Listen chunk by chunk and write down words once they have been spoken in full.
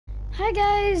Hi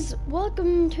guys,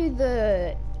 welcome to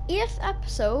the 8th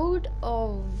episode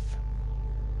of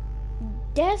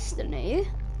Destiny,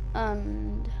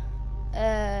 and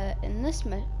in this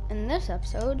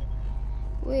episode,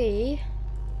 the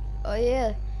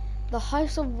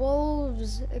House of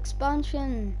Wolves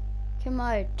expansion came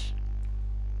out.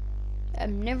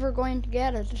 I'm never going to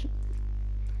get it,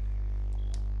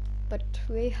 but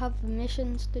we have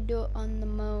missions to do on the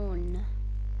moon.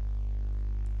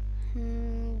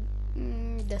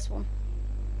 This one.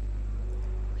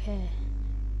 Okay,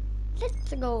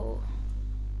 let's go.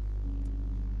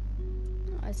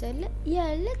 I said,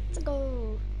 let's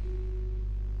go.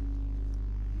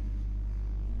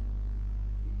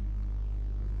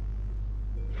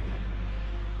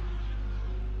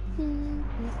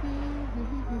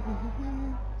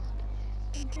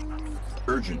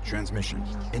 Urgent transmission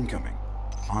incoming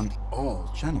on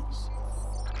all channels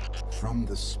from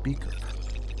the speaker.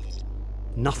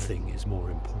 Nothing is more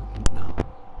important now.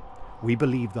 We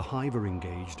believe the Hive are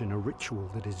engaged in a ritual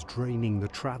that is draining the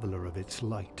Traveler of its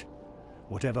light.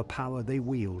 Whatever power they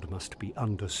wield must be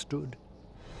understood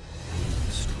and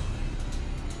destroyed.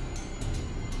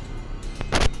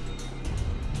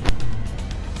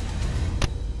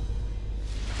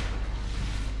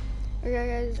 Okay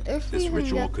guys, if This we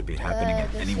ritual could be happening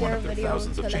in any one of their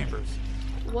thousands of like chambers.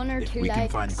 1 or 2 If we can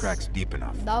likes, find cracks deep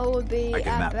enough, that would be I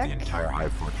can map the epic. entire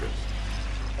Hive fortress.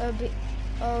 That would be,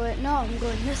 oh wait, no, I'm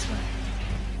going this way.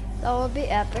 That would be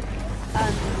epic.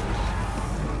 And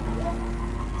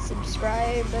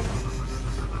subscribe.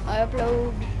 I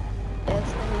upload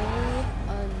Destiny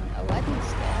on a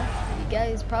Wednesday. You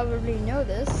guys probably know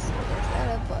this,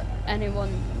 but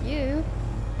anyone new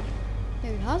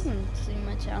who hasn't seen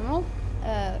my channel,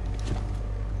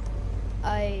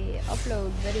 I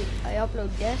upload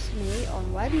Destiny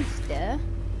on Wednesday,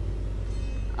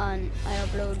 and I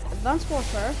upload Advanced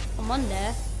Warfare on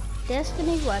Monday,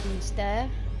 Destiny Wednesday,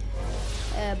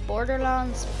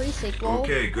 Borderlands pre-sequel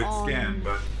Okay, good on scan,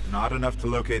 but not enough to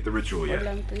locate the ritual yet.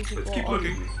 Borderlands pre-sequel Let's keep on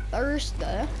looking.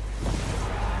 Thursday,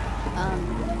 and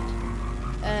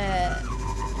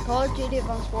Call of Duty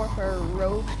Advanced Warfare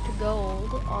Road to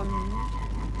Gold on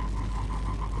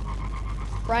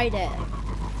Friday.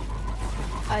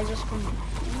 I just can, you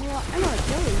know what, I'm gonna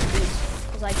kill these dudes,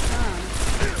 because I can.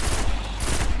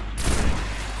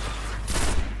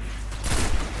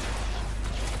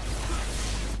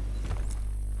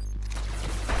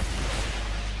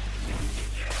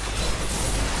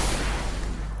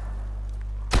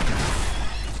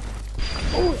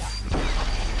 Oh yeah.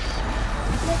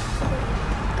 Let's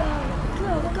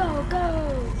go.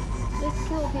 Let's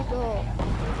kill people.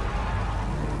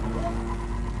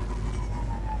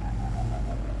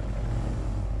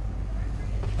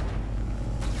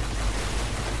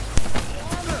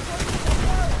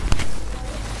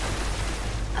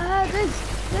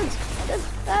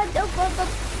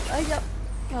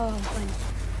 Oh, fine.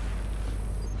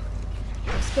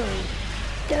 Let's go.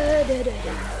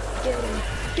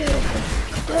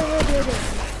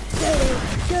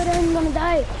 I'm gonna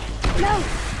die. No.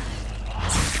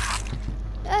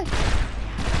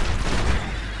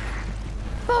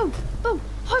 Boom.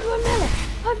 Hardwood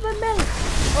melee.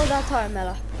 Oh, that's hard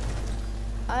melee.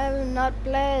 I have not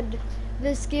played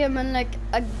this game in like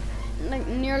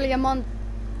nearly a month.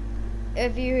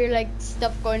 If you hear like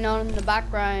stuff going on in the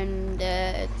background,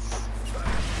 it's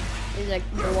like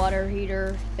the water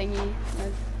heater thingy,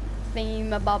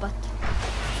 thingy-mabobbit.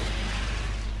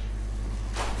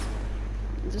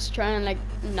 Just try and like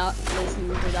not listen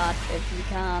to that if you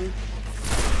can.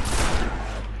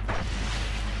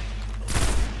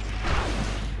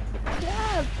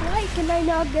 Yeah, why can I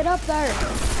not get up there?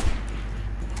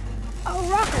 Oh,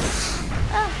 rockets!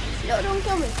 Ah, no, don't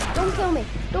kill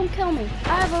me. I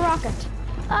have a rocket.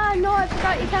 Ah, no, I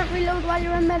forgot you can't reload while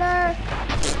you're in midair.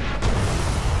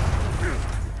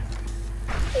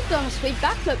 He's done a sweet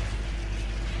backflip.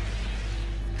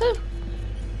 Cool.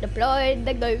 Deployed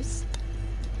the ghost.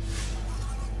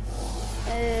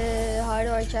 How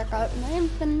do I check out my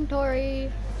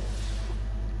inventory?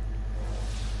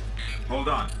 Hold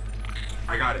on.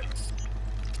 I got it.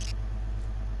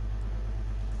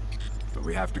 But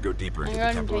we have to go deeper into the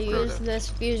I'm Temple going of to use Crota. this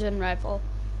fusion rifle.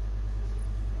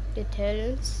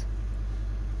 Details.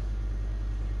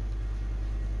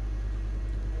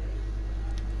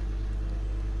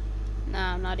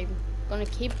 Nah, I'm not even gonna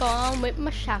keep on with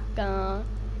my shotgun.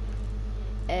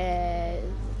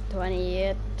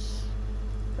 28,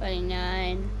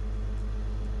 29.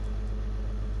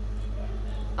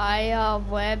 I have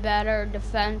way better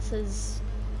defenses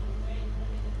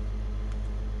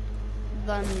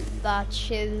than that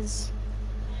shiz.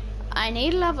 I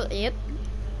need level 8.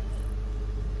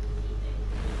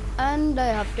 And I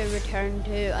have to return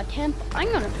to a temp.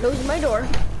 I'm gonna close my door.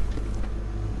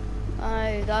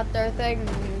 That there thing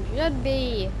should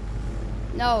be...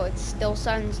 No, it still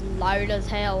sounds loud as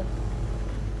hell.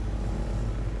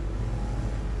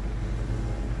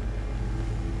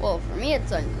 Well, for me it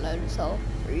sounds loud as hell.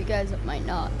 For you guys it might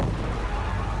not.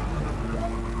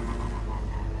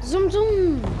 Zoom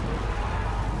zoom!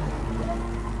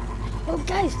 Oh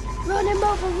guys, run him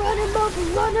over, run him over,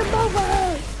 run him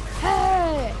over!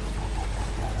 Hey!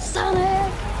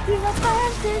 Sonic, you're the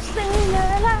fastest thing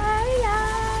alive!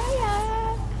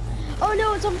 Oh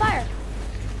no, it's on fire!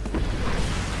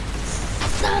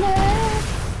 Sonic!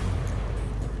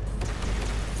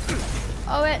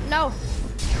 Oh wait, no!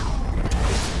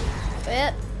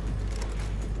 Wait.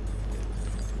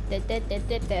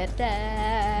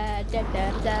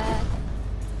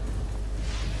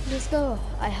 Let's go.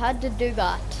 I had to do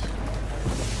that.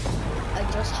 I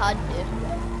just had to.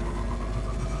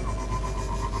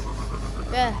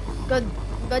 Yeah, good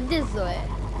this way.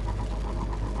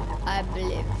 I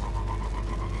believe.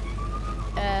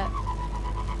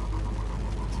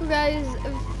 So guys,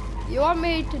 if you want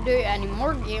me to do any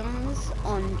more games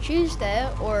on Tuesday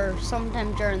or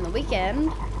sometime during the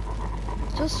weekend,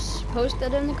 just post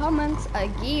it in the comments, a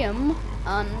game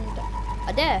and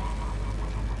a day.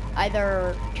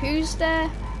 Either Tuesday,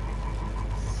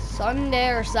 Sunday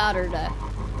or Saturday.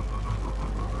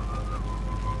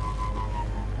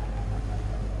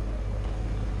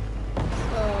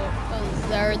 So,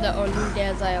 they're the only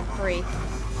days I have free.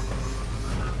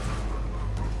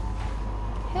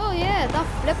 Hell yeah,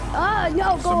 that flipped. Ah,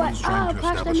 no, go away. Ah,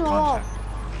 crashed into the wall.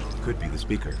 Could be the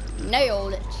speaker.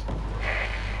 Nailed it.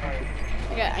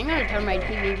 Okay, I'm gonna turn my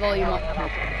TV volume up.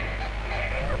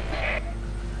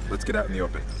 Let's get out in the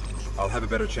open. I'll have a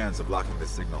better chance of blocking this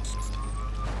signal.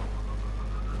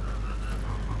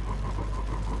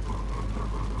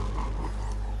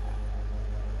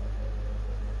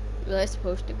 Was I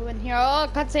supposed to go in here? Oh,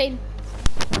 cutscene.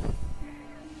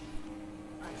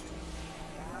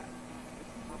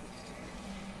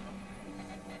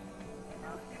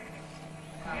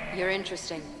 You're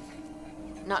interesting.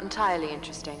 Not entirely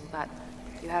interesting, but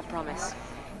you have promise.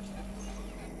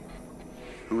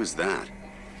 Who is that?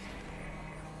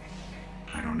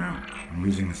 I don't know. I'm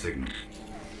losing the signal.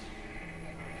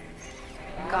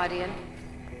 Guardian,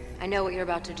 I know what you're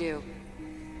about to do.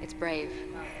 It's brave.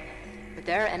 But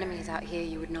there are enemies out here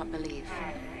you would not believe.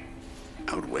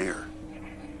 Out where?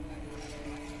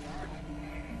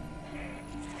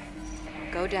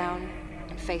 Go down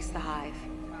and face the Hive.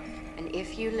 And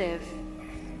if you live,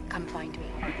 come find me.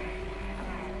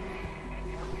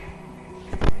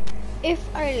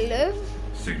 If I live?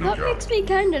 Signal That drop. makes me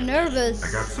kind of nervous.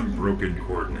 I got some broken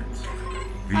coordinates.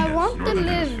 I Venus, want to Northern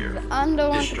live Hemisphere. and I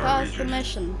want to Ishtar pass the region.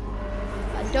 mission.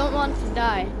 I don't want to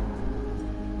die.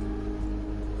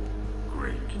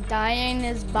 Great. Dying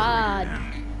is bad.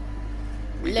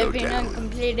 We go Living down. and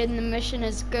completing the mission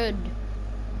is good.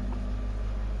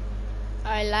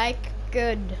 I like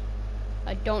good.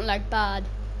 I don't like bad.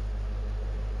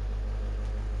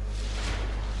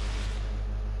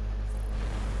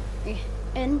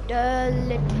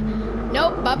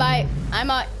 Nope, bye-bye. I'm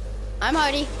out. I'm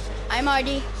outie. I'm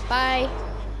outie. Bye.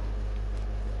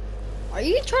 Are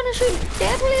you trying to shoot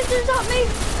death lasers at me?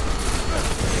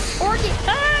 Orky.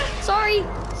 Ah! Sorry.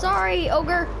 Sorry,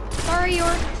 ogre. Sorry,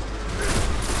 Orc.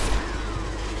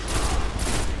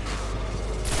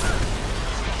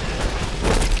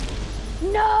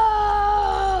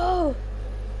 No!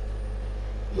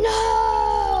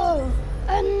 No!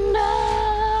 And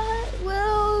I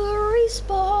will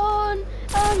respawn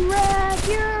and wreck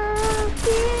your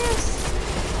face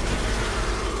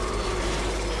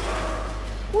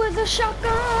with a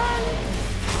shotgun.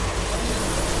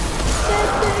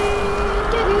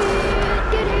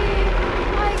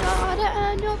 I gotta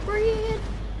end up breed.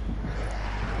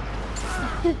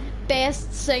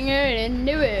 Best singer in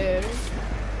the world.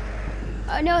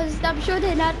 Oh no, stop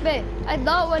shooting at me. I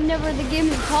thought whenever the game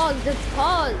is paused, it's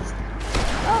paused.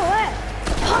 Oh wait,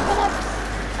 Apocalypse.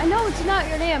 I know it's not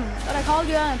your name, but I called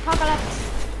you an Apocalypse.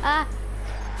 Ah,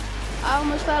 I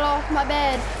almost fell off my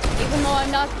bed, even though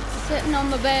I'm not sitting on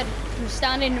the bed. I'm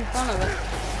standing in front of it.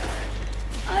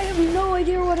 I have no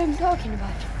idea what I'm talking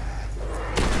about.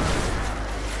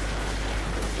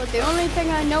 But the only thing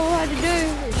I know how to do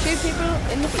is shoot people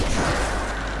in the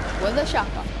face with a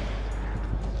shotgun.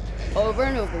 Over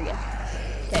and over again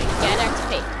to get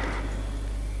XP.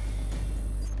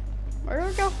 Where do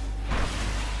we go?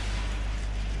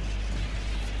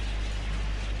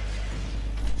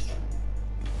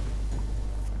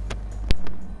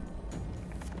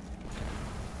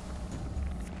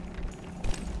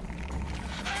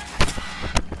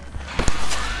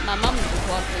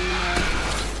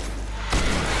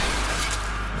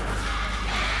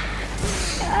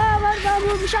 Ah, where's the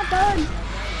moving shotgun?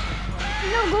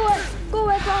 No, go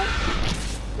away, bro.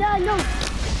 Yeah, no.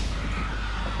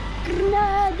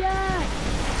 Grenada.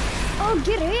 Oh,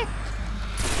 get hit.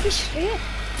 Get straight.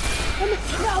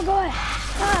 No, go away.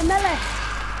 Ah, melee.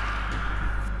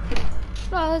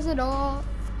 Was it all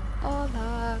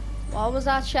that? What was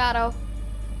that shadow?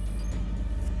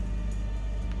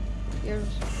 Here's.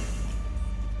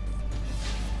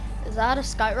 Is that a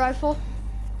scout rifle?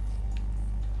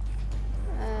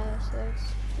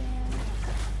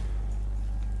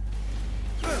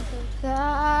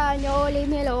 16. No, leave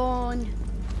me alone.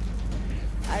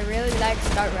 I really like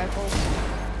scout rifles.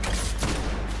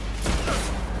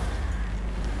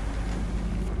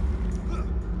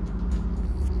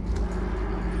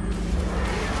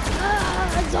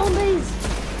 Zombies!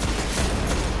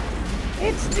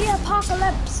 It's the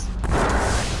apocalypse!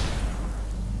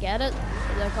 Get it?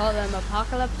 They call them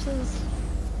apocalypses?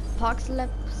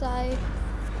 Apocalypse.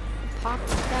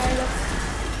 Apocalypse.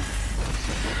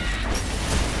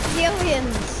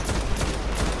 Aliens!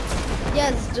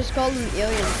 Yes, just call them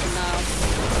aliens for now.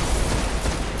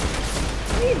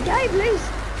 Please die, please!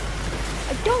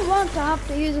 I don't want to have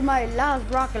to use my last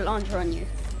rocket launcher on you.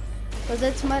 Because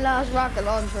it's my last rocket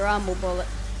launcher ammo bullet.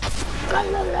 Really?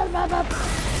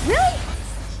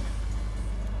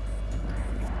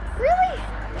 Really?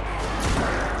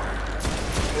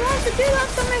 You want to do that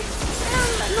to me?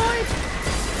 I'm annoyed.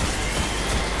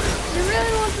 You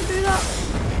really want to do that?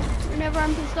 Whenever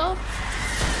I'm pissed off?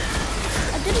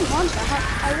 I didn't want to.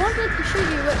 I wanted to shoot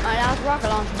you with my last rocket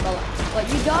launcher bullet, but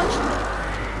you dodged me.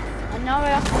 And now I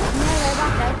have to come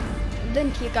back out and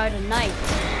then kick out a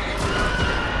knife.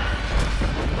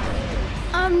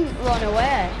 Run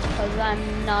away, because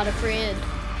I'm not afraid.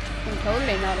 I'm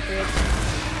totally not afraid.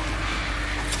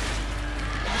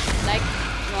 I like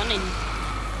running.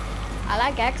 I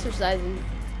like exercising.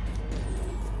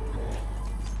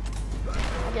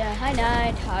 Yeah, hi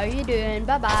Knight, how are you doing?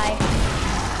 Bye-bye.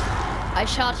 I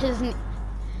shot his...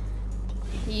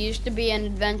 He used to be an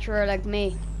adventurer like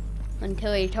me,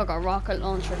 until he took a rocket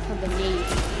launcher to the knee.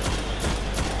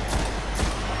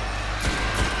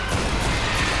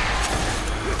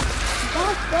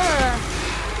 There.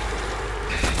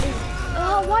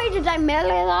 Oh, why did I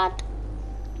melee that?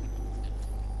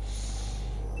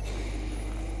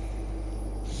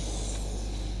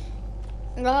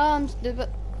 Oh, I'm stupid.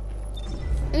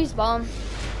 Respawn.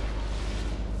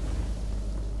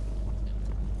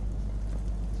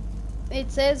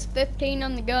 It says 15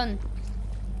 on the gun.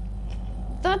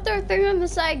 That there thing on the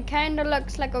side kinda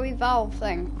looks like a wee valve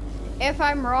thing. If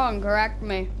I'm wrong, correct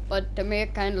me. But to me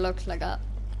it kinda looks like that.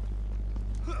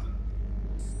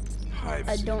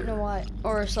 I don't know why,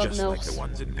 or something else. Just like the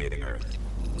ones invading Earth.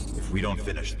 If we don't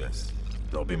finish this,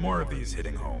 there'll be more of these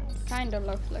hitting home. Kinda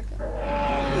looks like it.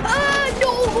 Ah,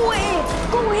 no, go away!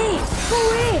 Go away! Go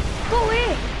away! Go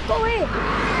away! Go away!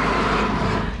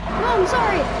 No, I'm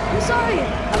sorry! I'm sorry!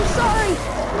 I'm sorry!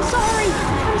 I'm sorry!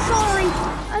 I'm sorry!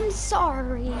 I'm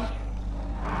sorry!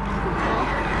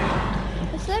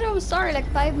 I said I was sorry like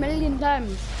 5 million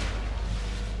times.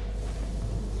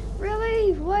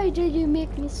 Really? Why did you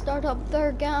make me start up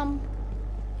there, Gam?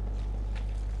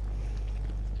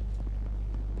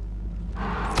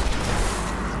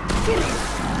 Get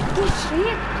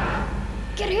hit!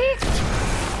 Get hit!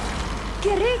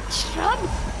 Get hit, shrub!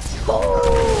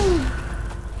 Boom!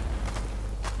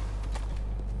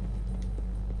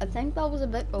 I think that was a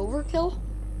bit overkill.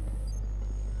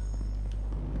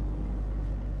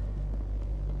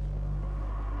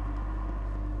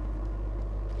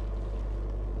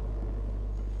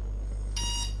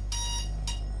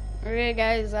 Okay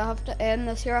guys, I have to end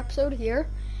this here episode here.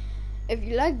 If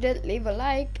you liked it, leave a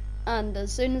like, and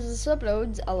as soon as this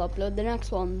uploads, I'll upload the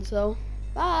next one. So,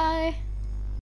 bye!